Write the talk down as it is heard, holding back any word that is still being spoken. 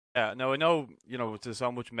Yeah, no, I know, there's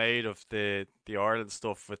so much made of the Ireland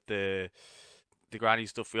stuff with the granny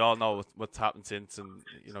stuff. We all know what's happened since, and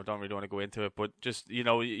don't really want to go into it. But just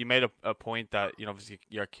you made a point that obviously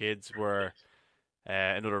your kids were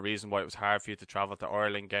another reason why it was hard for you to travel to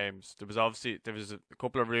Ireland games. There was a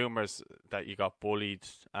couple of rumors that you got bullied,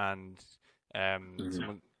 and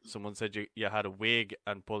Mhm. someone said you had a wig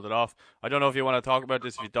and pulled it off. I don't know if you want to talk about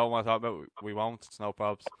this. If you don't want to talk about it, we won't. It's no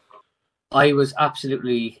probs. I was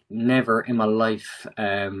absolutely never in my life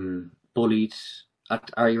bullied at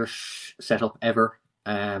Irish setup ever.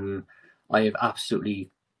 I have absolutely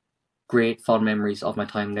great fond memories of my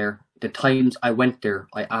time there. The times I went there,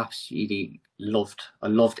 I absolutely loved. I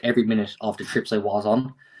loved every minute of the trips I was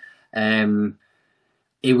on. Um,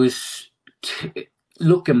 it was t-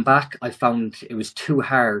 Looking back, I found it was too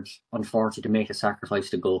hard, unfortunately, to make a sacrifice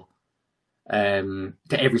to go to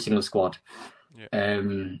every single squad. Yeah,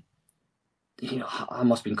 Um, I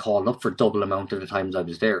must have been called up for double amount of the times I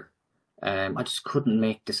was there. I just couldn't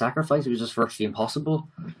make the sacrifice. It was just virtually impossible.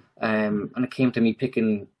 And it came to me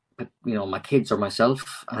picking, my kids or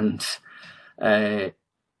myself, and uh,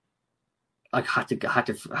 I had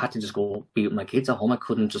to just go be with my kids at home. I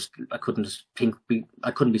couldn't just I couldn't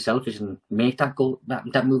be selfish and make that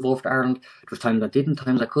move over to Ireland. There was times I didn't,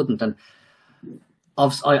 times I couldn't, and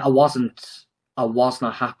obviously I was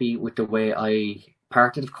not happy with the way I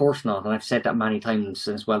parted, of course not, and I've said that many times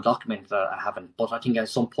and it's well documented that I haven't. But I think at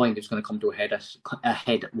some point it's going to come to a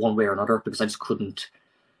head one way or another because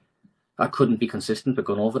I couldn't be consistent with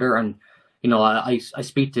going over there. And I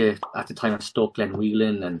speak to at the time I stuck Glenn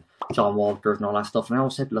Whelan and John Walters and all that stuff, and I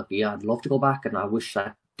always said, look, yeah, I'd love to go back, and I wish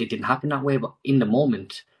that it didn't happen that way. But in the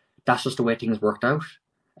moment, that's just the way things worked out.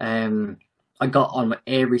 Um, I got on with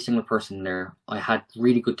every single person there. I had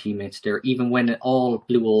really good teammates there, even when it all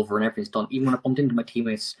blew over and everything's done. Even when I bumped into my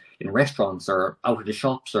teammates in restaurants or out of the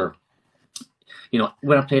shops, or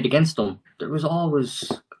when I played against them, there was always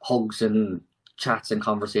hugs and chats and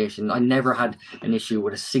conversation. I never had an issue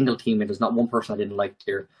with a single teammate. There's not one person I didn't like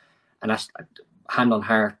there, and that's hand on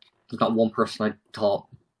heart. There's not one person I thought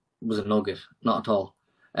was a nugget, not at all.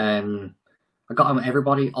 Um, I got on with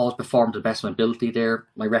everybody. Always performed to the best of my ability there.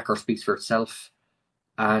 My record speaks for itself,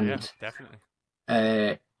 yeah, and definitely.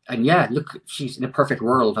 uh, and yeah, look, she's in a perfect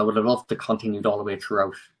world. I would have loved to continue all the way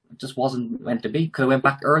throughout. It just wasn't meant to be. Could I went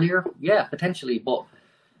back earlier? Yeah, potentially, but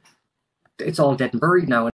it's all dead and buried now.